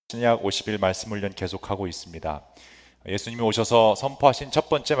신약 50일 말씀 훈련 계속하고 있습니다. 예수님이 오셔서 선포하신 첫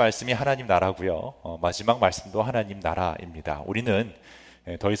번째 말씀이 하나님 나라고요. 마지막 말씀도 하나님 나라입니다. 우리는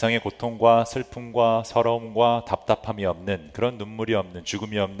더 이상의 고통과 슬픔과 서러움과 답답함이 없는, 그런 눈물이 없는,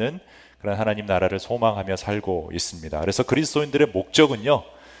 죽음이 없는 그런 하나님 나라를 소망하며 살고 있습니다. 그래서 그리스도인들의 목적은요,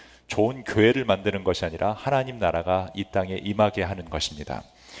 좋은 교회를 만드는 것이 아니라 하나님 나라가 이 땅에 임하게 하는 것입니다.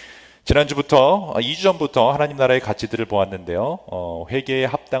 지난주부터 2주 전부터 하나님 나라의 가치들을 보았는데요, 회개에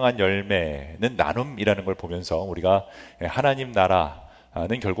합당한 열매는 나눔이라는 걸 보면서 우리가 하나님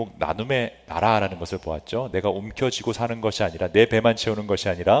나라는 결국 나눔의 나라라는 것을 보았죠. 내가 움켜쥐고 사는 것이 아니라, 내 배만 채우는 것이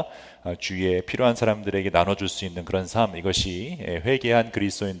아니라 주위에 필요한 사람들에게 나눠줄 수 있는 그런 삶, 이것이 회개한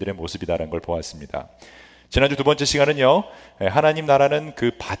그리스도인들의 모습이다라는 걸 보았습니다. 지난주 두 번째 시간은요, 하나님 나라는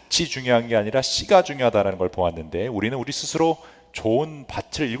그 밭이 중요한 게 아니라 씨가 중요하다는 걸 보았는데, 우리는 우리 스스로 좋은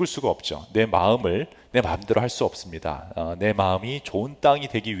밭을 읽을 수가 없죠. 내 마음을 내 마음대로 할 수 없습니다. 내 마음이 좋은 땅이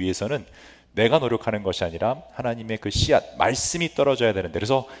되기 위해서는 내가 노력하는 것이 아니라 하나님의 그 씨앗, 말씀이 떨어져야 되는데,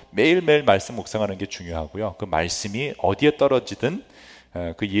 그래서 매일매일 말씀 묵상하는 게 중요하고요, 그 말씀이 어디에 떨어지든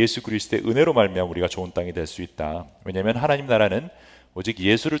그 예수 그리스도의 은혜로 말미암아 우리가 좋은 땅이 될 수 있다. 왜냐하면 하나님 나라는 오직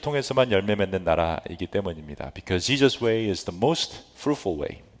예수를 통해서만 열매 맺는 나라이기 때문입니다. Because Jesus' way is the most fruitful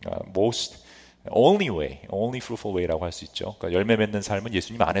way, only way, only fruitful way라고 할 수 있죠. 그러니까 열매 맺는 삶은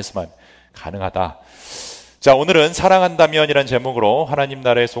예수님 안에서만 가능하다. 자, 오늘은 사랑한다면이란 제목으로 하나님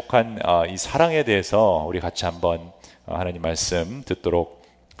나라에 속한 이 사랑에 대해서 우리 같이 한번 하나님 말씀 듣도록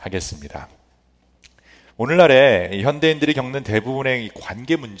하겠습니다. 오늘날에 현대인들이 겪는 대부분의 이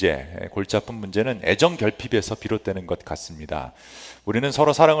관계 문제, 골치 아픈 문제는 애정 결핍에서 비롯되는 것 같습니다. 우리는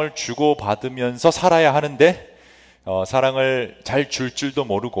서로 사랑을 주고받으면서 살아야 하는데, 사랑을 잘 줄 줄도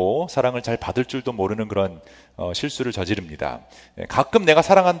모르고 사랑을 잘 받을 줄도 모르는 그런 실수를 저지릅니다. 가끔 내가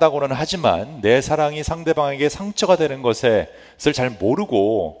사랑한다고는 하지만 내 사랑이 상대방에게 상처가 되는 것을 잘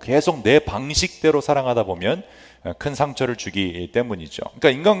모르고 계속 내 방식대로 사랑하다 보면 큰 상처를 주기 때문이죠. 그러니까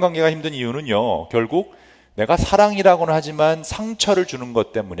인간관계가 힘든 이유는요, 결국 내가 사랑이라고는 하지만 상처를 주는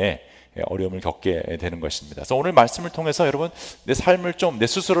것 때문에 어려움을 겪게 되는 것입니다. 그래서 오늘 말씀을 통해서 여러분, 내 삶을 좀, 내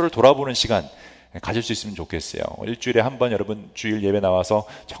스스로를 돌아보는 시간 가질 수 있으면 좋겠어요. 일주일에 한 번 여러분 주일 예배 나와서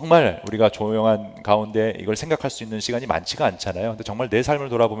정말 우리가 조용한 가운데 이걸 생각할 수 있는 시간이 많지가 않잖아요. 근데 정말 내 삶을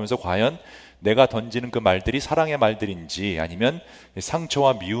돌아보면서 과연 내가 던지는 그 말들이 사랑의 말들인지 아니면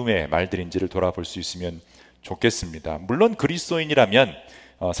상처와 미움의 말들인지를 돌아볼 수 있으면 좋겠습니다. 물론 그리스도인이라면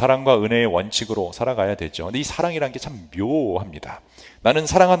사랑과 은혜의 원칙으로 살아가야 되죠. 근데 이 사랑이라는 게 참 묘합니다. 나는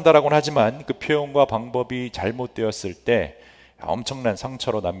사랑한다라고는 하지만 그 표현과 방법이 잘못되었을 때 엄청난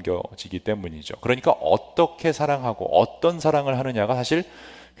상처로 남겨지기 때문이죠. 그러니까 어떻게 사랑하고 어떤 사랑을 하느냐가 사실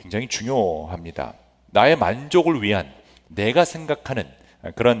굉장히 중요합니다. 나의 만족을 위한, 내가 생각하는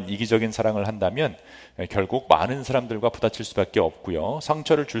그런 이기적인 사랑을 한다면 결국 많은 사람들과 부딪힐 수밖에 없고요,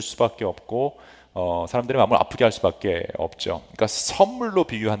 상처를 줄 수밖에 없고 사람들의 마음을 아프게 할 수밖에 없죠. 그러니까 선물로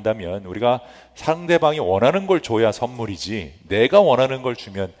비유한다면 우리가 상대방이 원하는 걸 줘야 선물이지, 내가 원하는 걸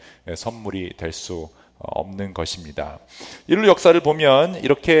주면 선물이 될 수 없는 것입니다. 인류 역사를 보면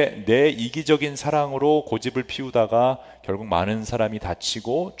이렇게 내 이기적인 사랑으로 고집을 피우다가 결국 많은 사람이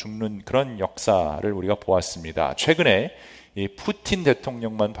다치고 죽는 그런 역사를 우리가 보았습니다. 최근에 이 푸틴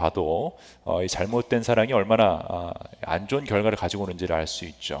대통령만 봐도 이 잘못된 사랑이 얼마나 안 좋은 결과를 가지고 오는지를 알 수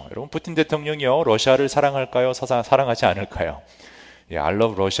있죠. 여러분, 푸틴 대통령이요, 러시아를 사랑할까요? 사랑하지 않을까요? I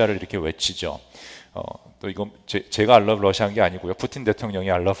love 러시아를 이렇게 외치죠. 또 이건 제가 I love 러시아 한 게 아니고요, 푸틴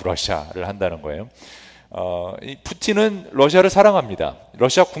대통령이 I love 러시아를 한다는 거예요. 이 푸틴은 러시아를 사랑합니다.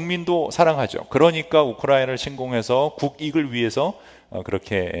 러시아 국민도 사랑하죠. 그러니까 우크라이나를 침공해서 국익을 위해서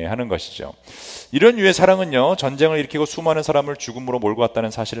그렇게 하는 것이죠. 이런 유의 사랑은요, 전쟁을 일으키고 수많은 사람을 죽음으로 몰고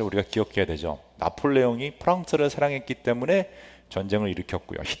왔다는 사실을 우리가 기억해야 되죠. 나폴레옹이 프랑스를 사랑했기 때문에 전쟁을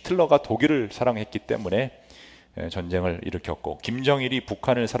일으켰고요, 히틀러가 독일을 사랑했기 때문에 전쟁을 일으켰고, 김정일이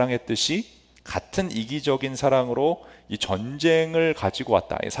북한을 사랑했듯이 같은 이기적인 사랑으로 이 전쟁을 가지고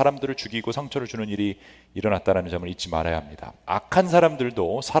왔다, 사람들을 죽이고 상처를 주는 일이 일어났다는 점을 잊지 말아야 합니다. 악한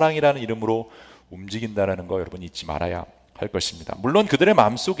사람들도 사랑이라는 이름으로 움직인다는 거 여러분 잊지 말아야 할 것입니다. 물론 그들의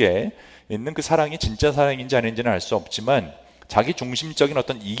마음속에 있는 그 사랑이 진짜 사랑인지 아닌지는 알 수 없지만, 자기 중심적인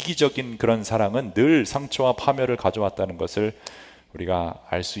어떤 이기적인 그런 사랑은 늘 상처와 파멸을 가져왔다는 것을 우리가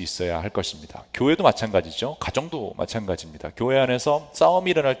알 수 있어야 할 것입니다. 교회도 마찬가지죠. 가정도 마찬가지입니다. 교회 안에서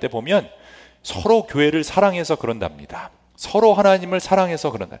싸움이 일어날 때 보면 서로 교회를 사랑해서 그런답니다. 서로 하나님을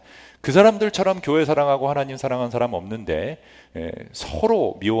사랑해서 그런다. 그 사람들처럼 교회 사랑하고 하나님 사랑하는 사람 없는데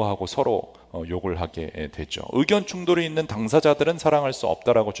서로 미워하고 서로 욕을 하게 되죠. 의견 충돌이 있는 당사자들은 사랑할 수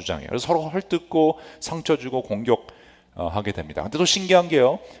없다라고 주장해요. 그래서 서로 헐뜯고 상처 주고 공격 하게 됩니다. 근데 또 신기한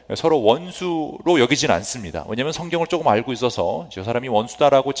게요, 서로 원수로 여기진 않습니다. 왜냐하면 성경을 조금 알고 있어서 저 사람이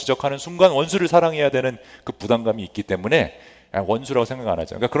원수다라고 지적하는 순간 원수를 사랑해야 되는 그 부담감이 있기 때문에 원수라고 생각 안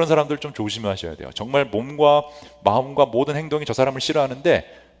하죠. 그러니까 그런 사람들 좀 조심하셔야 돼요. 정말 몸과 마음과 모든 행동이 저 사람을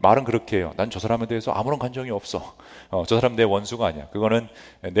싫어하는데 말은 그렇게 해요. 난 저 사람에 대해서 아무런 감정이 없어. 저 사람 내 원수가 아니야. 그거는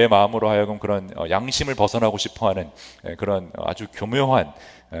내 마음으로 하여금 그런 양심을 벗어나고 싶어하는 그런 아주 교묘한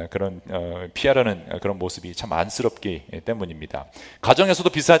그런 피하려는 그런 모습이 참 안쓰럽기 때문입니다. 가정에서도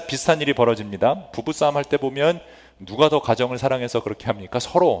비슷한 일이 벌어집니다. 부부싸움 할 때 보면 누가 더 가정을 사랑해서 그렇게 합니까?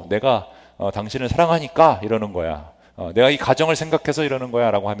 서로 내가 당신을 사랑하니까 이러는 거야. 내가 이 가정을 생각해서 이러는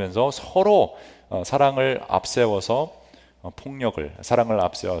거야 라고 하면서 서로 사랑을 앞세워서 폭력을, 사랑을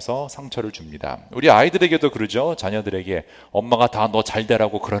앞세워서 상처를 줍니다. 우리 아이들에게도 그러죠. 자녀들에게 엄마가 다 너 잘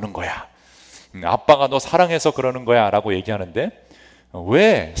되라고 그러는 거야. 아빠가 너 사랑해서 그러는 거야 라고 얘기하는데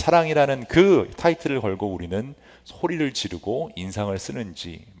왜 사랑이라는 그 타이틀을 걸고 우리는 소리를 지르고 인상을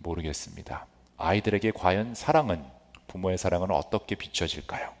쓰는지 모르겠습니다. 아이들에게 과연 사랑은, 부모의 사랑은 어떻게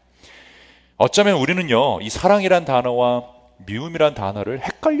비춰질까요? 어쩌면 우리는요, 이 사랑이란 단어와 미움이란 단어를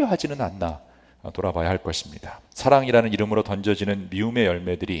헷갈려 하지는 않나 돌아봐야 할 것입니다. 사랑이라는 이름으로 던져지는 미움의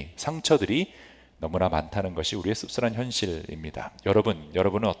열매들이, 상처들이 너무나 많다는 것이 우리의 씁쓸한 현실입니다.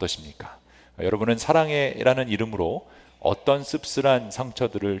 여러분은 어떠십니까? 여러분은 사랑이라는 이름으로 어떤 씁쓸한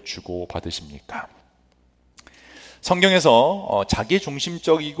상처들을 주고 받으십니까? 성경에서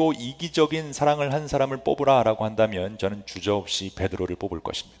자기중심적이고 이기적인 사랑을 한 사람을 뽑으라 라고 한다면 저는 주저없이 베드로를 뽑을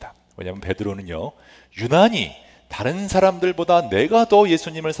것입니다. 왜냐하면 베드로는요, 유난히 다른 사람들보다 내가 더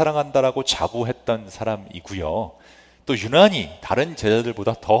예수님을 사랑한다라고 자부했던 사람이고요, 또 유난히 다른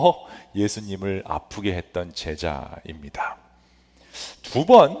제자들보다 더 예수님을 아프게 했던 제자입니다. 두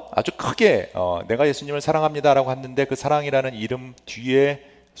번 아주 크게 내가 예수님을 사랑합니다라고 했는데 그 사랑이라는 이름 뒤에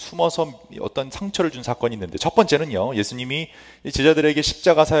숨어서 어떤 상처를 준 사건이 있는데, 첫 번째는요, 예수님이 제자들에게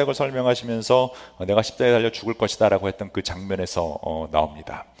십자가 사역을 설명하시면서 내가 십자가에 달려 죽을 것이다 라고 했던 그 장면에서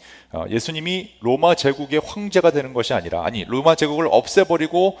나옵니다. 예수님이 로마 제국의 황제가 되는 것이 아니라, 로마 제국을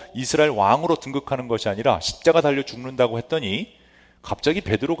없애버리고 이스라엘 왕으로 등극하는 것이 아니라 십자가 달려 죽는다고 했더니 갑자기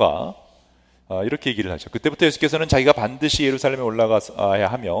베드로가 이렇게 얘기를 하죠. 그때부터 예수께서는 자기가 반드시 예루살렘에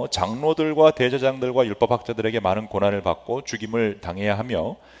올라가야 하며 장로들과 대제장들과 율법학자들에게 많은 고난을 받고 죽임을 당해야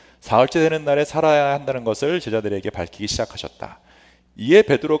하며 사흘째 되는 날에 살아야 한다는 것을 제자들에게 밝히기 시작하셨다. 이에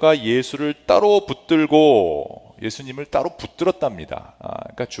베드로가 예수를 따로 붙들고, 예수님을 따로 붙들었답니다.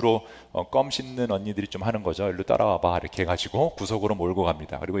 그러니까 주로 껌 씹는 언니들이 좀 하는 거죠. 일로 따라와봐 이렇게 해가지고 구석으로 몰고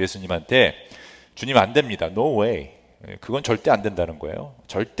갑니다. 그리고 예수님한테, 주님 안 됩니다. No way. 그건 절대 안 된다는 거예요.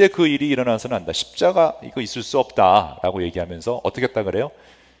 절대 그 일이 일어나서는 안 된다. 십자가 이거 있을 수 없다 라고 얘기하면서 어떻게 했다 그래요?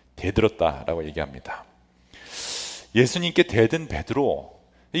 대들었다 라고 얘기합니다. 예수님께 대든 베드로,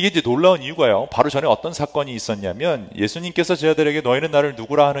 이게 이제 놀라운 이유가요, 바로 전에 어떤 사건이 있었냐면, 예수님께서 제자들에게 너희는 나를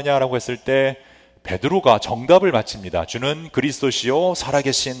누구라 하느냐라고 했을 때 베드로가 정답을 마칩니다. 주는 그리스도시요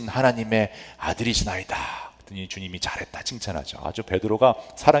살아계신 하나님의 아들이시나이다. 주님이 잘했다 칭찬하죠. 아주 베드로가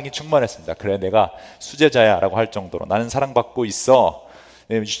사랑이 충만했습니다. 그래, 내가 수제자야 라고 할 정도로 나는 사랑받고 있어.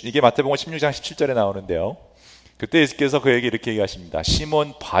 이게 마태복음 16장 17절에 나오는데요, 그때 예수께서 그에게 이렇게 얘기하십니다.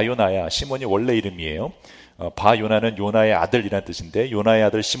 시몬 바요나야, 시몬이 원래 이름이에요. 바요나는 요나의 아들이라는 뜻인데, 요나의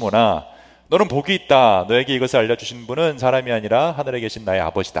아들 시몬아, 너는 복이 있다. 너에게 이것을 알려주신 분은 사람이 아니라 하늘에 계신 나의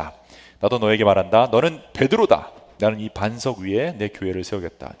아버지다. 나도 너에게 말한다. 너는 베드로다. 나는 이 반석 위에 내 교회를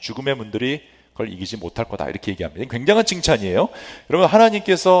세우겠다. 죽음의 문들이 그걸 이기지 못할 거다. 이렇게 얘기합니다. 굉장한 칭찬이에요. 여러분,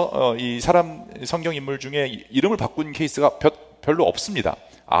 하나님께서 이 사람 성경 인물 중에 이름을 바꾼 케이스가 별로 없습니다.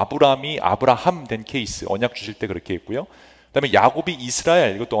 아브라함이 아브라함 된 케이스, 언약 주실 때 그렇게 했고요. 그다음에 야곱이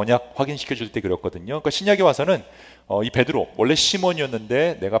이스라엘, 이것도 언약 확인시켜 줄 때 그랬거든요. 그러니까 신약에 와서는 이 베드로, 원래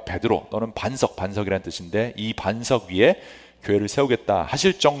시몬이었는데 내가 베드로, 너는 반석이라는 뜻인데 이 반석 위에 교회를 세우겠다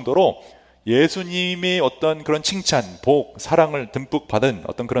하실 정도로 예수님이 어떤 그런 칭찬, 복, 사랑을 듬뿍 받은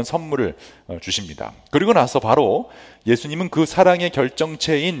어떤 그런 선물을 주십니다. 그리고 나서 바로 예수님은 그 사랑의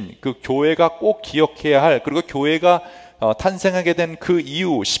결정체인 그 교회가 꼭 기억해야 할, 그리고 교회가 탄생하게 된 그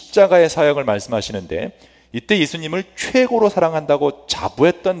이유, 십자가의 사역을 말씀하시는데, 이때 예수님을 최고로 사랑한다고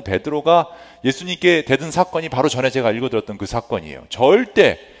자부했던 베드로가 예수님께 대든 사건이 바로 전에 제가 읽어드렸던 그 사건이에요.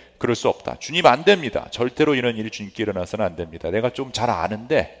 절대 그럴 수 없다. 주님 안 됩니다. 절대로 이런 일이 주님께 일어나서는 안 됩니다. 내가 좀 잘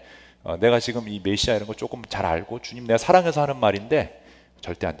아는데, 내가 지금 이 메시아 이런 거 조금 잘 알고 주님 내가 사랑해서 하는 말인데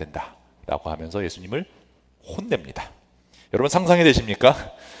절대 안 된다 라고 하면서 예수님을 혼냅니다. 여러분, 상상이 되십니까?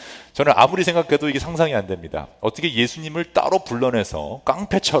 저는 아무리 생각해도 이게 상상이 안 됩니다. 어떻게 예수님을 따로 불러내서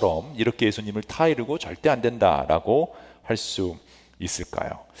깡패처럼 이렇게 예수님을 타이르고 절대 안 된다라고 할 수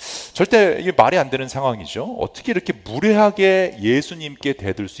있을까요? 절대 이게 말이 안 되는 상황이죠. 어떻게 이렇게 무례하게 예수님께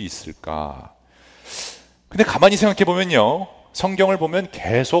대들 수 있을까? 근데 가만히 생각해 보면요, 성경을 보면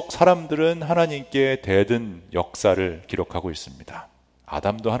계속 사람들은 하나님께 대든 역사를 기록하고 있습니다.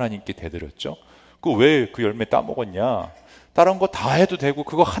 아담도 하나님께 대들었죠. 그 왜 그 열매 따먹었냐? 다른 거 다 해도 되고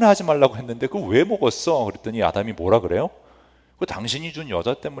그거 하나 하지 말라고 했는데 그거 왜 먹었어? 그랬더니 아담이 뭐라 그래요? 그 당신이 준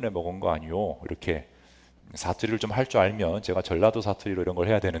여자 때문에 먹은 거 아니요? 이렇게 사투리를 좀 할 줄 알면, 제가 전라도 사투리로 이런 걸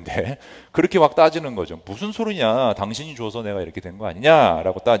해야 되는데 그렇게 막 따지는 거죠. 무슨 소리냐, 당신이 줘서 내가 이렇게 된 거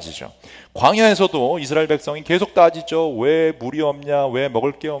아니냐라고 따지죠. 광야에서도 이스라엘 백성이 계속 따지죠. 왜 물이 없냐, 왜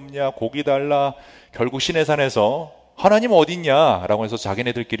먹을 게 없냐, 고기 달라. 결국 시내산에서 하나님 어디 있냐라고 해서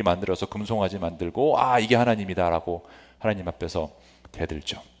자기네들끼리 만들어서 금송아지 만들고, 아 이게 하나님이다라고 하나님 앞에서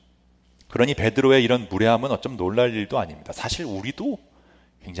대들죠. 그러니 베드로의 이런 무례함은 어쩜 놀랄 일도 아닙니다. 사실 우리도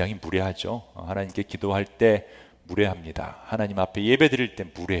굉장히 무례하죠. 하나님께 기도할 때 무례합니다. 하나님 앞에 예배 드릴 때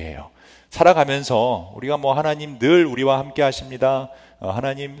무례해요. 살아가면서 우리가 뭐 하나님 늘 우리와 함께 하십니다,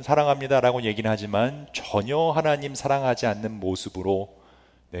 하나님 사랑합니다 라고 얘기는 하지만 전혀 하나님 사랑하지 않는 모습으로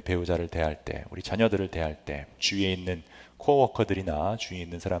내 배우자를 대할 때, 우리 자녀들을 대할 때, 주위에 있는 코워커들이나 주위에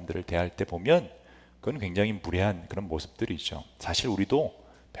있는 사람들을 대할 때 보면 그건 굉장히 무례한 그런 모습들이죠. 사실 우리도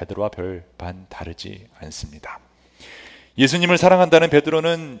베드로와 별반 다르지 않습니다. 예수님을 사랑한다는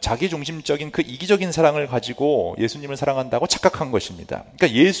베드로는 자기중심적인 그 이기적인 사랑을 가지고 예수님을 사랑한다고 착각한 것입니다.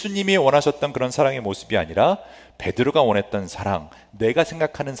 그러니까 예수님이 원하셨던 그런 사랑의 모습이 아니라 베드로가 원했던 사랑, 내가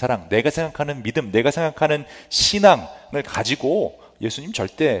생각하는 사랑, 내가 생각하는 믿음, 내가 생각하는 신앙을 가지고 예수님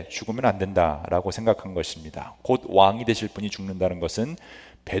절대 죽으면 안 된다라고 생각한 것입니다. 곧 왕이 되실 분이 죽는다는 것은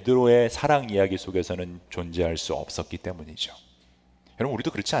베드로의 사랑 이야기 속에서는 존재할 수 없었기 때문이죠. 여러분,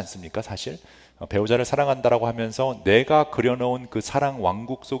 우리도 그렇지 않습니까? 사실 배우자를 사랑한다라고 하면서 내가 그려놓은 그 사랑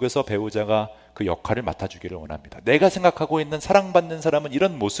왕국 속에서 배우자가 그 역할을 맡아주기를 원합니다. 내가 생각하고 있는 사랑받는 사람은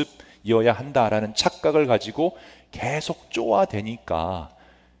이런 모습이어야 한다라는 착각을 가지고 계속 쪼아대니까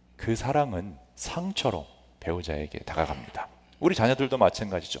그 사랑은 상처로 배우자에게 다가갑니다. 우리 자녀들도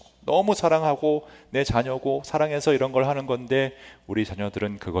마찬가지죠. 너무 사랑하고 내 자녀고 사랑해서 이런 걸 하는 건데 우리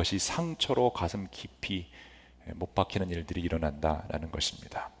자녀들은 그것이 상처로 가슴 깊이 못 박히는 일들이 일어난다라는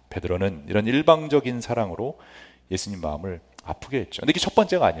것입니다. 베드로는 이런 일방적인 사랑으로 예수님 마음을 아프게 했죠. 근데 이게 첫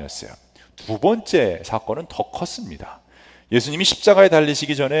번째가 아니었어요. 두 번째 사건은 더 컸습니다. 예수님이 십자가에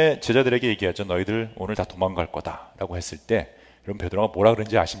달리시기 전에 제자들에게 얘기하죠. 너희들 오늘 다 도망갈 거다라고 했을 때, 여러분 베드로가 뭐라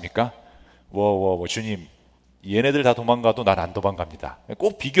그런지 아십니까? 주님, 얘네들 다 도망가도 난 안 도망갑니다.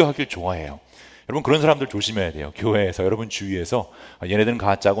 꼭 비교하길 좋아해요. 여러분, 그런 사람들 조심해야 돼요. 교회에서, 여러분 주위에서 얘네들은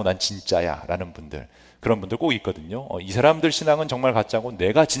가짜고 난 진짜야 라는 분들, 그런 분들 꼭 있거든요. 이 사람들 신앙은 정말 가짜고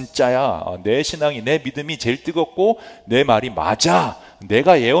내가 진짜야, 내 신앙이, 내 믿음이 제일 뜨겁고 내 말이 맞아,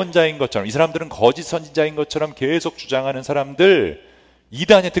 내가 예언자인 것처럼, 이 사람들은 거짓 선지자인 것처럼 계속 주장하는 사람들,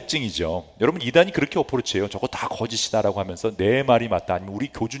 이단의 특징이죠. 여러분, 이단이 그렇게 어프로치해요. 저거 다 거짓이다라고 하면서 내 말이 맞다, 아니면 우리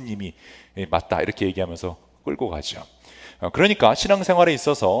교주님이 맞다 이렇게 얘기하면서 끌고 가죠. 그러니까 신앙생활에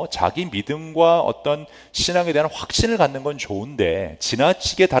있어서 자기 믿음과 어떤 신앙에 대한 확신을 갖는 건 좋은데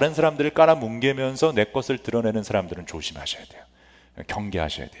지나치게 다른 사람들을 깔아뭉개면서 내 것을 드러내는 사람들은 조심하셔야 돼요.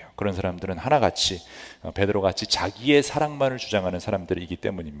 경계하셔야 돼요. 그런 사람들은 하나같이 베드로같이 자기의 사랑만을 주장하는 사람들이기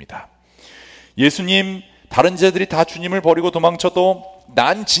때문입니다. 예수님, 다른 제자들이 다 주님을 버리고 도망쳐도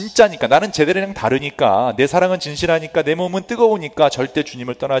난 진짜니까, 나는 제자들이랑 다르니까, 내 사랑은 진실하니까, 내 몸은 뜨거우니까 절대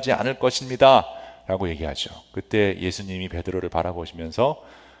주님을 떠나지 않을 것입니다 라고 얘기하죠. 그때 예수님이 베드로를 바라보시면서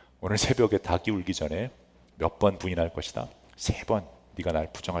오늘 새벽에 닭이 울기 전에 몇 번 부인할 것이다? 3번 네가 날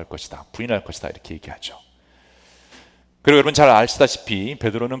부정할 것이다, 부인할 것이다, 이렇게 얘기하죠. 그리고 여러분 잘 아시다시피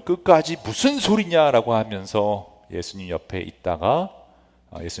베드로는 끝까지 무슨 소리냐라고 하면서 예수님 옆에 있다가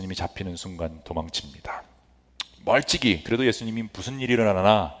예수님이 잡히는 순간 도망칩니다. 멀찍이 그래도 예수님이 무슨 일이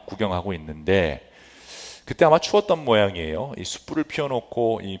일어나나 구경하고 있는데, 그때 아마 추웠던 모양이에요. 이 숯불을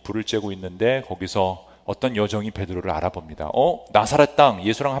피워놓고 이 불을 쬐고 있는데 거기서 어떤 여정이 베드로를 알아봅니다. 나사렛 땅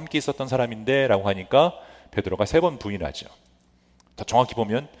예수랑 함께 있었던 사람인데 라고 하니까 베드로가 3번 부인하죠. 더 정확히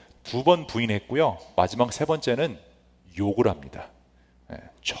보면 2번 부인했고요, 마지막 3번째는 욕을 합니다.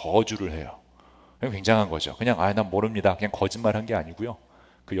 저주를 해요. 굉장한 거죠. 그냥 난 모릅니다, 그냥 거짓말한 게 아니고요,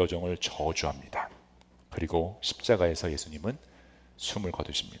 그 여정을 저주합니다. 그리고 십자가에서 예수님은 숨을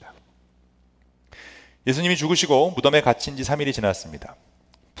거두십니다. 예수님이 죽으시고 무덤에 갇힌 지 3일이 지났습니다.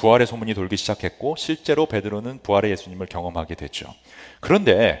 부활의 소문이 돌기 시작했고 실제로 베드로는 부활의 예수님을 경험하게 됐죠.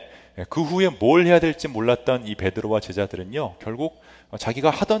 그런데 그 후에 뭘 해야 될지 몰랐던 이 베드로와 제자들은요, 결국 자기가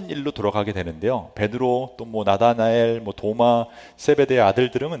하던 일로 돌아가게 되는데요. 베드로, 또 나다나엘, 도마, 세베대의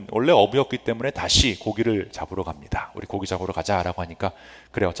아들들은 원래 어부였기 때문에 다시 고기를 잡으러 갑니다. 우리 고기 잡으러 가자라고 하니까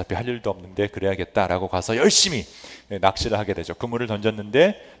그래, 어차피 할 일도 없는데 그래야겠다라고 가서 열심히 낚시를 하게 되죠. 그물을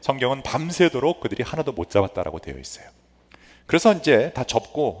던졌는데 성경은 밤새도록 그들이 하나도 못 잡았다라고 되어 있어요. 그래서 이제 다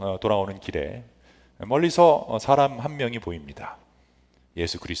접고 돌아오는 길에 멀리서 사람 한 명이 보입니다.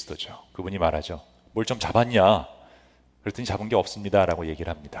 예수 그리스도죠. 그분이 말하죠. 뭘 좀 잡았냐? 그랬더니 잡은 게 없습니다 라고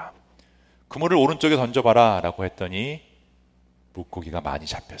얘기를 합니다. 그물을 오른쪽에 던져봐라 라고 했더니 물고기가 많이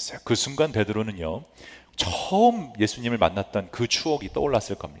잡혔어요. 그 순간 베드로는요, 처음 예수님을 만났던 그 추억이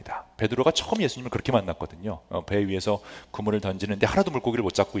떠올랐을 겁니다. 베드로가 처음 예수님을 그렇게 만났거든요. 배 위에서 그물을 던지는데 하나도 물고기를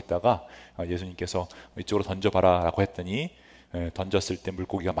못 잡고 있다가 예수님께서 이쪽으로 던져봐라 라고 했더니 던졌을 때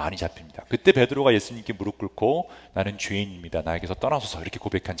물고기가 많이 잡힙니다. 그때 베드로가 예수님께 무릎 꿇고 나는 죄인입니다, 나에게서 떠나소서, 이렇게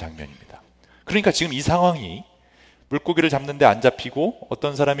고백한 장면입니다. 그러니까 지금 이 상황이 물고기를 잡는데 안 잡히고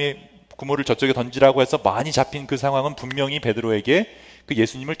어떤 사람이 그물을 저쪽에 던지라고 해서 많이 잡힌 그 상황은 분명히 베드로에게 그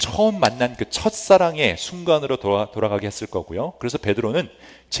예수님을 처음 만난 그 첫사랑의 순간으로 돌아가게 했을 거고요. 그래서 베드로는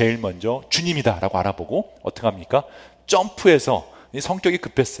제일 먼저 주님이다 라고 알아보고 어떻게 합니까? 점프해서, 성격이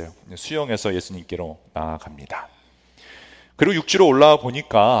급했어요. 수영해서 예수님께로 나아갑니다. 그리고 육지로 올라와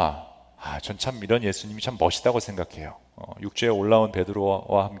보니까 전 참 이런 예수님이 참 멋있다고 생각해요. 육지에 올라온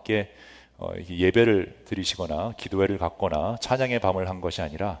베드로와 함께 예배를 드리시거나 기도회를 갖거나 찬양의 밤을 한 것이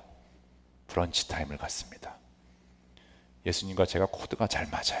아니라 브런치 타임을 갖습니다. 예수님과 제가 코드가 잘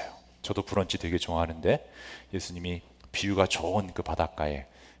맞아요. 저도 브런치 되게 좋아하는데 예수님이 비유가 좋은 그 바닷가에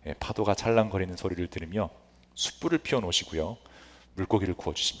파도가 찰랑거리는 소리를 들으며 숯불을 피워 놓으시고요, 물고기를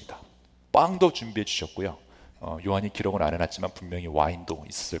구워 주십니다. 빵도 준비해 주셨고요, 요한이 기록은 안 해놨지만 분명히 와인도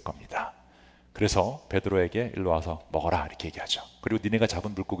있었을 겁니다. 그래서 베드로에게 일로 와서 먹어라 이렇게 얘기하죠. 그리고 니네가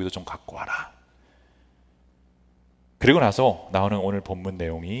잡은 물고기도 좀 갖고 와라. 그리고 나서 나오는 오늘 본문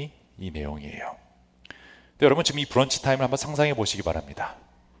내용이 이 내용이에요. 근데 여러분 지금 이 브런치 타임을 한번 상상해 보시기 바랍니다.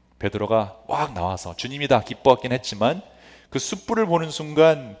 베드로가 왁 나와서 주님이다 기뻐하긴 했지만 그 숯불을 보는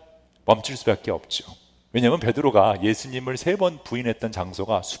순간 멈출 수밖에 없죠. 왜냐하면 베드로가 예수님을 3번 부인했던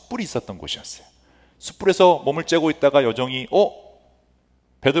장소가 숯불이 있었던 곳이었어요. 숯불에서 몸을 쬐고 있다가 여종이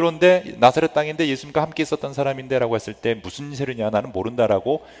베드로인데 나사렛 땅인데 예수님과 함께 있었던 사람인데 라고 했을 때 무슨 세르냐 나는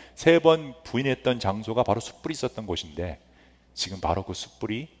모른다라고 3번 부인했던 장소가 바로 숯불이 있었던 곳인데 지금 바로 그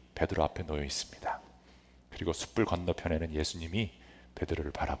숯불이 베드로 앞에 놓여 있습니다. 그리고 숯불 건너편에는 예수님이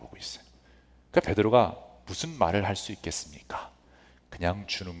베드로를 바라보고 있어요. 그러니까 베드로가 무슨 말을 할 수 있겠습니까? 그냥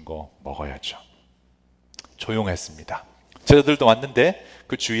주는 거 먹어야죠. 조용했습니다. 제자들도 왔는데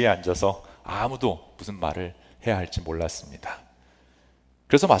그 주위에 앉아서 아무도 무슨 말을 해야 할지 몰랐습니다.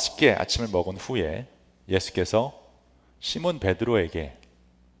 그래서 맛있게 아침을 먹은 후에 예수께서 시몬 베드로에게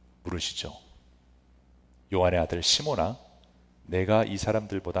물으시죠. 요한의 아들 시몬아, 내가 이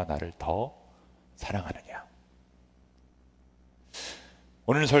사람들보다 나를 더 사랑하느냐?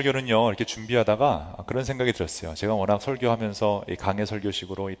 오늘 설교는요, 이렇게 준비하다가 그런 생각이 들었어요. 제가 워낙 설교하면서 이 강의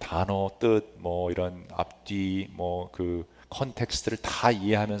설교식으로 이 단어, 뜻, 이런 앞뒤, 그 컨텍스트를 다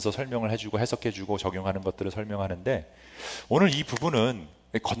이해하면서 설명을 해주고 해석해주고 적용하는 것들을 설명하는데 오늘 이 부분은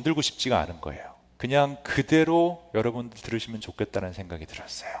건들고 싶지가 않은 거예요. 그냥 그대로 여러분들 들으시면 좋겠다는 생각이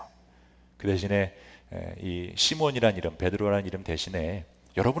들었어요. 그 대신에 이 시몬이란 이름, 베드로라는 이름 대신에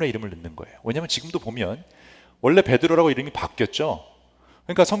여러분의 이름을 넣는 거예요. 왜냐하면 지금도 보면 원래 베드로라고 이름이 바뀌었죠.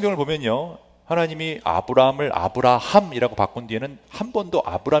 그러니까 성경을 보면요, 하나님이 아브라함을 아브라함이라고 바꾼 뒤에는 한 번도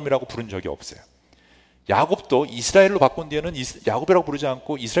아브람이라고 부른 적이 없어요. 야곱도 이스라엘로 바꾼 뒤에는 야곱이라고 부르지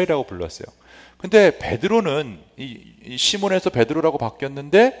않고 이스라엘이라고 불렀어요. 근데 베드로는 이 시몬에서 베드로라고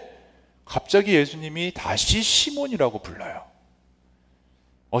바뀌었는데 갑자기 예수님이 다시 시몬이라고 불러요.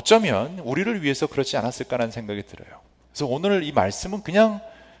 어쩌면 우리를 위해서 그렇지 않았을까라는 생각이 들어요. 그래서 오늘 이 말씀은 그냥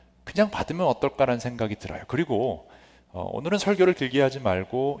받으면 어떨까라는 생각이 들어요. 그리고 오늘은 설교를 길게 하지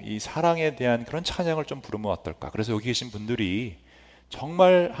말고 이 사랑에 대한 그런 찬양을 좀 부르면 어떨까. 그래서 여기 계신 분들이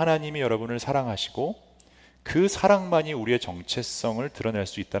정말 하나님이 여러분을 사랑하시고 그 사랑만이 우리의 정체성을 드러낼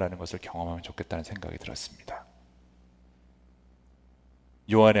수 있다는 것을 경험하면 좋겠다는 생각이 들었습니다.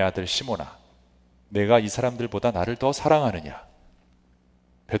 요한의 아들 시몬아, 내가 이 사람들보다 나를 더 사랑하느냐?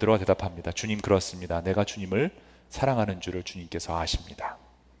 베드로가 대답합니다. 주님, 그렇습니다. 내가 주님을 사랑하는 줄을 주님께서 아십니다.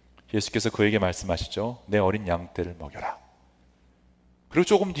 예수께서 그에게 말씀하시죠. 내 어린 양떼를 먹여라. 그리고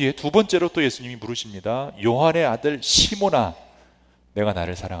조금 뒤에 두 번째로 또 예수님이 물으십니다. 요한의 아들 시몬아, 내가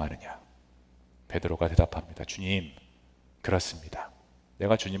나를 사랑하느냐? 베드로가 대답합니다. 주님, 그렇습니다.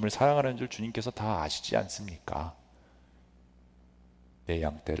 내가 주님을 사랑하는 줄 주님께서 다 아시지 않습니까? 내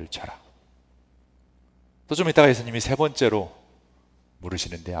양떼를 쳐라. 또 좀 이따가 예수님이 3번째로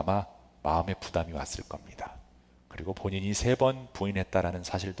물으시는데 아마 마음에 부담이 왔을 겁니다. 그리고 본인이 3번 부인했다라는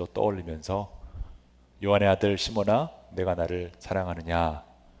사실도 떠올리면서 요한의 아들 시몬아, 내가 나를 사랑하느냐?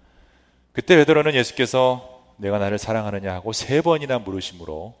 그때 베드로는 예수께서 내가 나를 사랑하느냐 하고 3번이나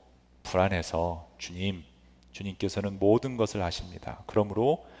물으심으로 불안해서 주님께서는 모든 것을 아십니다.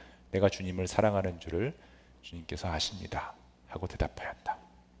 그러므로 내가 주님을 사랑하는 줄을 주님께서 아십니다 하고 대답하였다.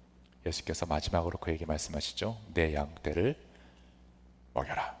 예수께서 마지막으로 그에게 말씀하시죠. 내 양떼를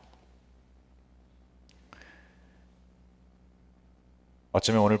먹여라.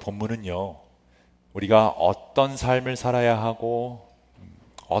 어쩌면 오늘 본문은요, 우리가 어떤 삶을 살아야 하고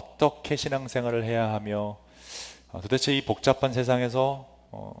어떻게 신앙생활을 해야 하며 도대체 이 복잡한 세상에서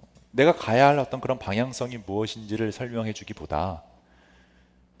내가 가야 할 어떤 그런 방향성이 무엇인지를 설명해 주기보다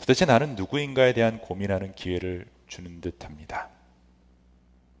도대체 나는 누구인가에 대한 고민하는 기회를 주는 듯합니다.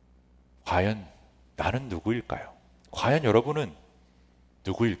 과연 나는 누구일까요? 과연 여러분은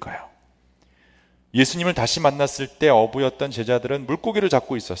누구일까요? 예수님을 다시 만났을 때 어부였던 제자들은 물고기를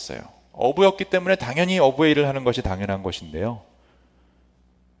잡고 있었어요. 어부였기 때문에 당연히 어부의 일을 하는 것이 당연한 것인데요.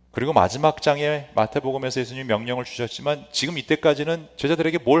 그리고 마지막 장에 마태복음에서 예수님이 명령을 주셨지만 지금 이때까지는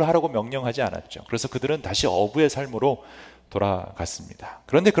제자들에게 뭘 하라고 명령하지 않았죠. 그래서 그들은 다시 어부의 삶으로 돌아갔습니다.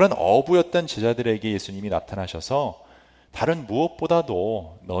 그런데 그런 어부였던 제자들에게 예수님이 나타나셔서 다른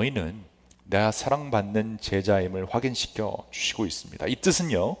무엇보다도 너희는 내가 사랑받는 제자임을 확인시켜 주시고 있습니다. 이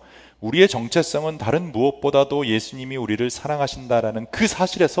뜻은요, 우리의 정체성은 다른 무엇보다도 예수님이 우리를 사랑하신다라는 그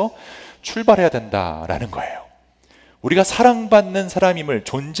사실에서 출발해야 된다라는 거예요. 우리가 사랑받는 사람임을,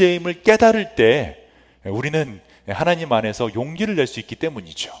 존재임을 깨달을 때 우리는 하나님 안에서 용기를 낼 수 있기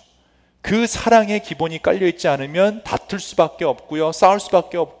때문이죠. 그 사랑의 기본이 깔려있지 않으면 다툴 수밖에 없고요, 싸울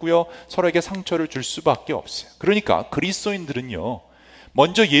수밖에 없고요, 서로에게 상처를 줄 수밖에 없어요. 그러니까 그리스도인들은요,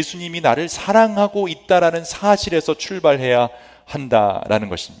 먼저 예수님이 나를 사랑하고 있다라는 사실에서 출발해야 한다라는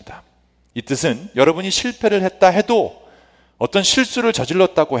것입니다. 이 뜻은 여러분이 실패를 했다 해도, 어떤 실수를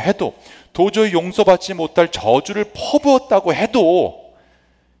저질렀다고 해도, 도저히 용서받지 못할 저주를 퍼부었다고 해도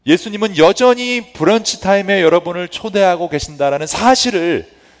예수님은 여전히 브런치 타임에 여러분을 초대하고 계신다라는 사실을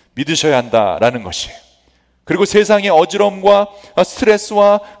믿으셔야 한다라는 것이에요. 그리고 세상의 어지러움과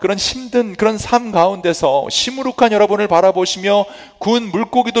스트레스와 그런 힘든 그런 삶 가운데서 시무룩한 여러분을 바라보시며 구운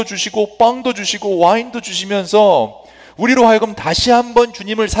물고기도 주시고 빵도 주시고 와인도 주시면서 우리로 하여금 다시 한번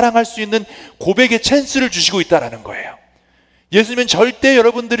주님을 사랑할 수 있는 고백의 찬스를 주시고 있다는 거예요. 예수님은 절대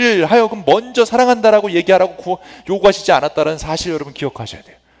여러분들을 하여금 먼저 사랑한다라고 얘기하라고 요구하시지 않았다는 사실 여러분 기억하셔야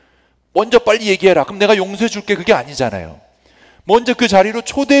돼요. 먼저 빨리 얘기해라, 그럼 내가 용서해 줄게, 그게 아니잖아요. 먼저 그 자리로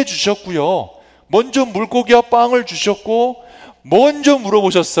초대해 주셨고요, 먼저 물고기와 빵을 주셨고, 먼저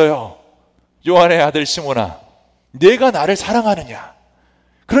물어보셨어요. 요한의 아들 시몬아, 내가 나를 사랑하느냐?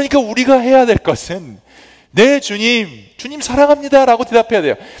 그러니까 우리가 해야 될 것은 네 주님 사랑합니다 라고 대답해야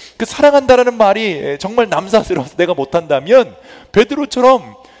돼요. 그 사랑한다라는 말이 정말 남사스러워서 내가 못한다면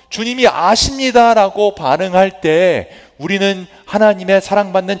베드로처럼 주님이 아십니다 라고 반응할 때 우리는 하나님의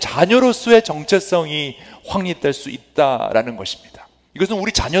사랑받는 자녀로서의 정체성이 확립될 수 있다라는 것입니다. 이것은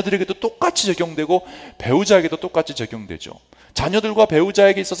우리 자녀들에게도 똑같이 적용되고 배우자에게도 똑같이 적용되죠. 자녀들과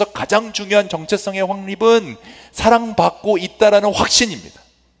배우자에게 있어서 가장 중요한 정체성의 확립은 사랑받고 있다라는 확신입니다.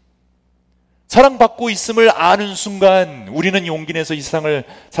 사랑받고 있음을 아는 순간 우리는 용기 내서 이 세상을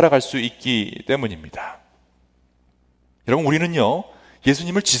살아갈 수 있기 때문입니다. 여러분, 우리는요,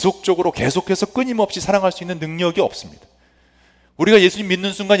 예수님을 지속적으로 계속해서 끊임없이 사랑할 수 있는 능력이 없습니다. 우리가 예수님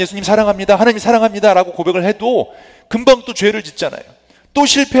믿는 순간 예수님 사랑합니다, 하나님 사랑합니다 라고 고백을 해도 금방 또 죄를 짓잖아요. 또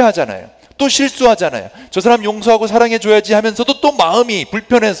실패하잖아요. 또 실수하잖아요. 저 사람 용서하고 사랑해줘야지 하면서도 또 마음이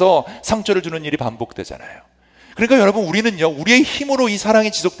불편해서 상처를 주는 일이 반복되잖아요. 그러니까 여러분, 우리는요, 우리의 힘으로 이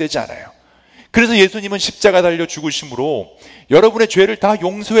사랑이 지속되지 않아요. 그래서 예수님은 십자가 달려 죽으심으로 여러분의 죄를 다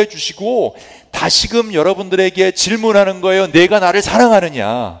용서해 주시고 다시금 여러분들에게 질문하는 거예요. 내가 나를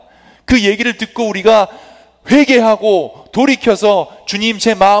사랑하느냐? 그 얘기를 듣고 우리가 회개하고 돌이켜서 주님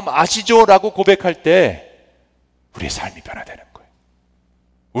제 마음 아시죠? 라고 고백할 때 우리의 삶이 변화되는 거예요.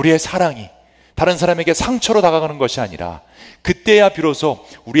 우리의 사랑이 다른 사람에게 상처로 다가가는 것이 아니라 그때야 비로소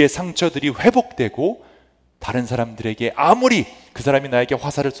우리의 상처들이 회복되고 다른 사람들에게 아무리 그 사람이 나에게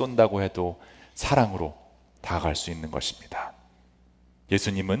화살을 쏜다고 해도 사랑으로 다가갈 수 있는 것입니다.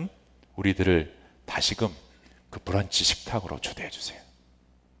 예수님은 우리들을 다시금 그 브런치 식탁으로 초대해 주세요.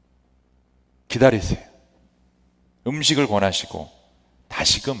 기다리세요. 음식을 권하시고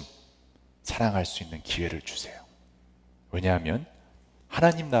다시금 사랑할 수 있는 기회를 주세요. 왜냐하면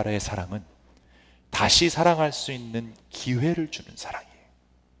하나님 나라의 사랑은 다시 사랑할 수 있는 기회를 주는 사랑이에요.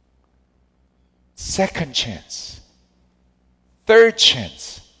 Second chance, third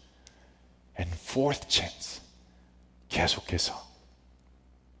chance, and fourth chance. 계속해서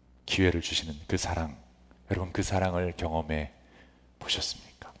기회를 주시는 그 사랑, 여러분 그 사랑을 경험해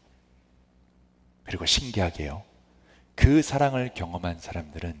보셨습니까? 그리고 신기하게요, 그 사랑을 경험한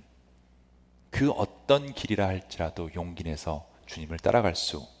사람들은 그 어떤 길이라 할지라도 용기 내서 주님을 따라갈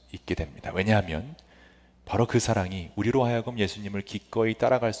수 있게 됩니다. 왜냐하면 바로 그 사랑이 우리로 하여금 예수님을 기꺼이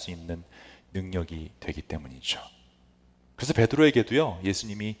따라갈 수 있는 능력이 되기 때문이죠. 그래서 베드로에게도요,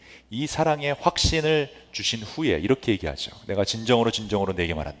 예수님이 이 사랑의 확신을 주신 후에 이렇게 얘기하죠. 내가 진정으로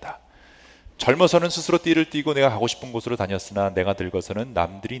내게 말한다. 젊어서는 스스로 띠를 띠고 내가 가고 싶은 곳으로 다녔으나 내가 늙어서는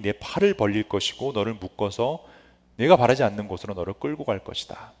남들이 내 팔을 벌릴 것이고 너를 묶어서 내가 바라지 않는 곳으로 너를 끌고 갈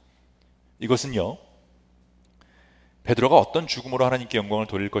것이다. 이것은요, 베드로가 어떤 죽음으로 하나님께 영광을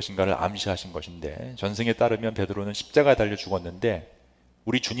돌릴 것인가를 암시하신 것인데, 전승에 따르면 베드로는 십자가에 달려 죽었는데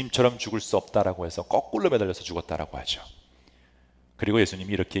우리 주님처럼 죽을 수 없다라고 해서 거꾸로 매달려서 죽었다라고 하죠. 그리고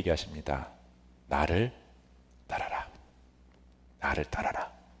예수님이 이렇게 얘기하십니다. 나를 따라라. 나를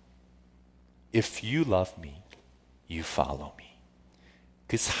따라라. If you love me, you follow me.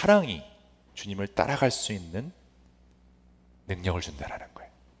 그 사랑이 주님을 따라갈 수 있는 능력을 준다라는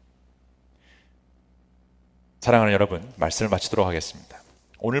거예요. 사랑하는 여러분, 말씀을 마치도록 하겠습니다.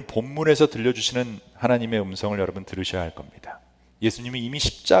 오늘 본문에서 들려주시는 하나님의 음성을 여러분 들으셔야 할 겁니다. 예수님이 이미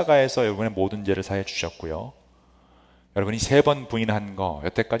십자가에서 여러분의 모든 죄를 사해 주셨고요, 여러분이 3번 부인한 거,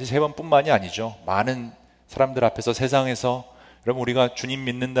 여태까지 3번뿐만이 아니죠. 많은 사람들 앞에서, 세상에서 여러분 우리가 주님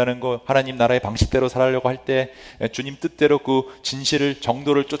믿는다는 거, 하나님 나라의 방식대로 살아가려고 할 때, 주님 뜻대로 그 진실을,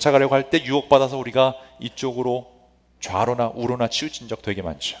 정도를 쫓아가려고 할 때 유혹받아서 우리가 이쪽으로 좌로나 우로나 치우친 적 되게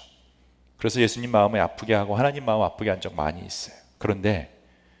많죠. 그래서 예수님 마음을 아프게 하고 하나님 마음 아프게 한 적 많이 있어요. 그런데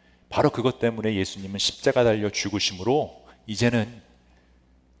바로 그것 때문에 예수님은 십자가 달려 죽으심으로 이제는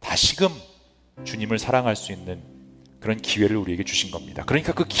다시금 주님을 사랑할 수 있는 그런 기회를 우리에게 주신 겁니다.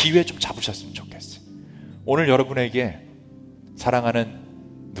 그러니까 그 기회 좀 잡으셨으면 좋겠어요. 오늘 여러분에게 사랑하는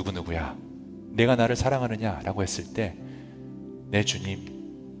누구누구야, 내가 나를 사랑하느냐 라고 했을 때, 내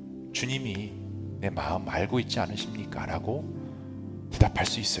주님이 내 마음 알고 있지 않으십니까? 라고 대답할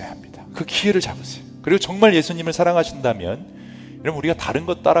수 있어야 합니다. 그 기회를 잡으세요. 그리고 정말 예수님을 사랑하신다면 여러분, 우리가 다른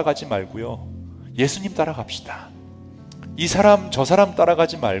것 따라가지 말고요, 예수님 따라갑시다. 이 사람 저 사람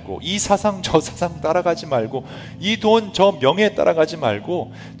따라가지 말고, 이 사상 저 사상 따라가지 말고, 이 돈 저 명예 따라가지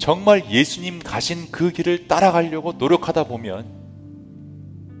말고, 정말 예수님 가신 그 길을 따라가려고 노력하다 보면,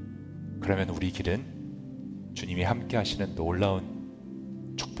 그러면 우리 길은 주님이 함께 하시는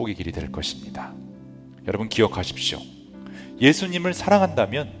놀라운 축복의 길이 될 것입니다. 여러분 기억하십시오. 예수님을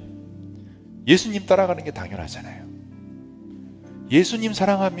사랑한다면 예수님 따라가는 게 당연하잖아요. 예수님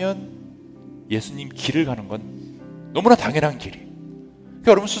사랑하면 예수님 길을 가는 건 너무나 당연한 길이.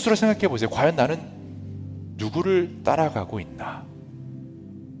 그러니까 여러분 스스로 생각해 보세요. 과연 나는 누구를 따라가고 있나?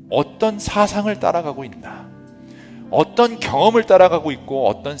 어떤 사상을 따라가고 있나? 어떤 경험을 따라가고 있고,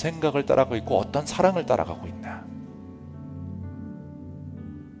 어떤 생각을 따라가고 있고, 어떤 사랑을 따라가고 있나?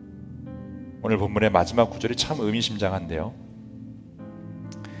 오늘 본문의 마지막 구절이 참 의미심장한데요,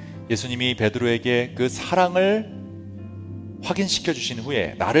 예수님이 베드로에게 그 사랑을 확인시켜 주신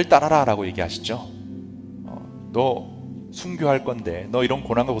후에 나를 따라라 라고 얘기하시죠. 너 순교할 건데, 너 이런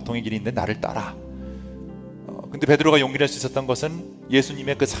고난과 고통의 길이 있는데 나를 따라. 근데 베드로가 용기를 낼 수 있었던 것은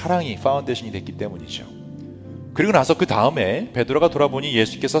예수님의 그 사랑이 파운데이션이 됐기 때문이죠. 그리고 나서 그 다음에 베드로가 돌아보니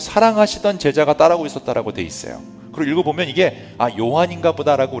예수께서 사랑하시던 제자가 따라오고 있었다라고 돼 있어요. 그리고 읽어보면 이게 요한인가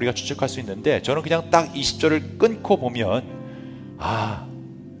보다라고 우리가 추측할 수 있는데, 저는 그냥 딱 20절을 끊고 보면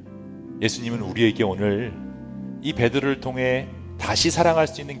예수님은 우리에게 오늘 이 베드로를 통해 다시 사랑할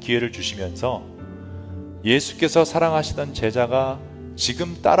수 있는 기회를 주시면서, 예수께서 사랑하시던 제자가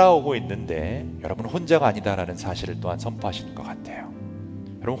지금 따라오고 있는데 여러분 혼자가 아니다라는 사실을 또한 선포하시는 것 같아요.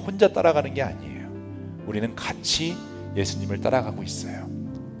 여러분 혼자 따라가는 게 아니에요. 우리는 같이 예수님을 따라가고 있어요.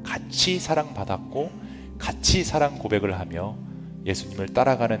 같이 사랑받았고 같이 사랑 고백을 하며 예수님을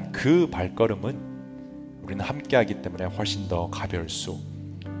따라가는 그 발걸음은 우리는 함께하기 때문에 훨씬 더 가벼울 수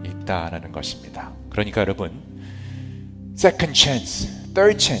있다라는 것입니다. 그러니까 여러분, second chance,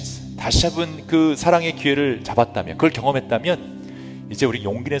 third chance, 다시 잡은 그 사랑의 기회를 잡았다면, 그걸 경험했다면 이제 우리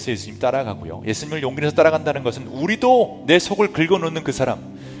용기 내서 예수님 따라가고요, 예수님을 용기 내서 따라간다는 것은 우리도 내 속을 긁어놓는 그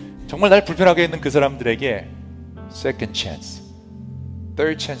사람, 정말 날 불편하게 했는 그 사람들에게 second chance,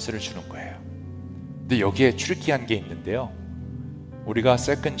 third chance를 주는 거예요. 근데 여기에 트리키한 게 있는데요, 우리가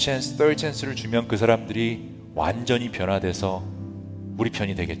second chance, third chance를 주면 그 사람들이 완전히 변화돼서 우리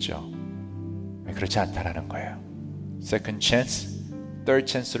편이 되겠죠. 그렇지 않다라는 거예요. second chance, third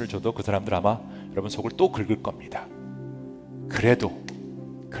chance를 줘도 그 사람들 아마 여러분 속을 또 긁을 겁니다. 그래도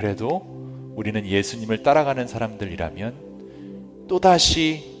우리는 예수님을 따라가는 사람들이라면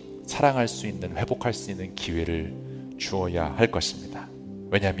또다시 사랑할 수 있는, 회복할 수 있는 기회를 주어야 할 것입니다.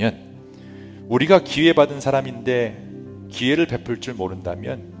 왜냐하면 우리가 기회 받은 사람인데 기회를 베풀 줄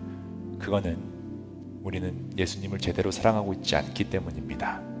모른다면 그거는 우리는 예수님을 제대로 사랑하고 있지 않기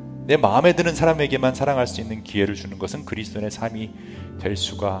때문입니다. 내 마음에 드는 사람에게만 사랑할 수 있는 기회를 주는 것은 그리스도인의 삶이 될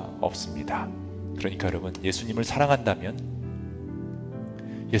수가 없습니다. 그러니까 여러분, 예수님을 사랑한다면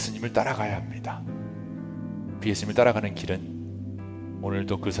예수님을 따라가야 합니다. 예수님을 따라가는 길은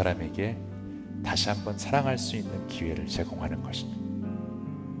오늘도 그 사람에게 다시 한번 사랑할 수 있는 기회를 제공하는 것입니다.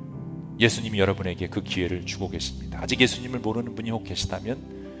 예수님이 여러분에게 그 기회를 주고 계십니다. 아직 예수님을 모르는 분이 혹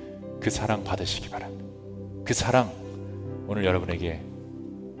계시다면 그 사랑 받으시기 바랍니다. 그 사랑 오늘 여러분에게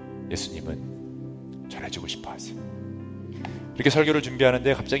예수님은 전해주고 싶어 하세요. 이렇게 설교를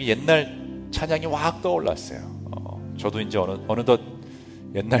준비하는데 갑자기 옛날 찬양이 확 떠올랐어요. 저도 이제 어느덧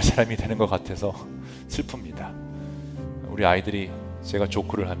옛날 사람이 되는 것 같아서 슬픕니다. 우리 아이들이 제가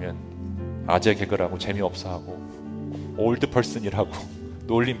조크를 하면 아재 개그라고 재미없어 하고 올드 퍼슨이라고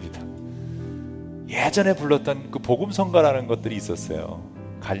놀립니다. 예전에 불렀던 그 복음성가라는 것들이 있었어요.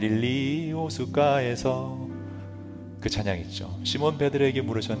 갈릴리 호숫가에서 그 찬양 있죠. 시몬 베드로에게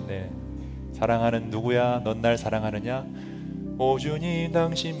물으셨네. 사랑하는 누구야? 넌 날 사랑하느냐? 오 주님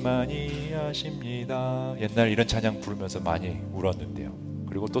당신만이 아십니다. 옛날 이런 찬양 부르면서 많이 울었는데요.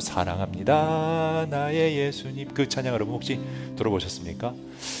 그리고 또 사랑합니다 나의 예수님, 그 찬양 여러분 혹시 들어보셨습니까?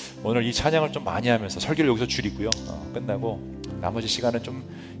 오늘 이 찬양을 좀 많이 하면서 설교를 여기서 줄이고요. 끝나고 나머지 시간은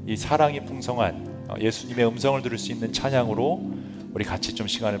좀 이 사랑이 풍성한 예수님의 음성을 들을 수 있는 찬양으로 우리 같이 좀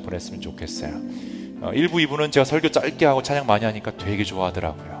시간을 보냈으면 좋겠어요. 1부, 2부는 제가 설교 짧게 하고 찬양 많이 하니까 되게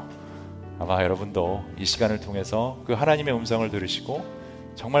좋아하더라고요. 아마 여러분도 이 시간을 통해서 그 하나님의 음성을 들으시고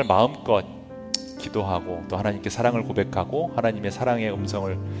정말 마음껏 기도하고 또 하나님께 사랑을 고백하고 하나님의 사랑의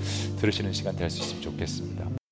음성을 들으시는 시간 될 수 있으면 좋겠습니다.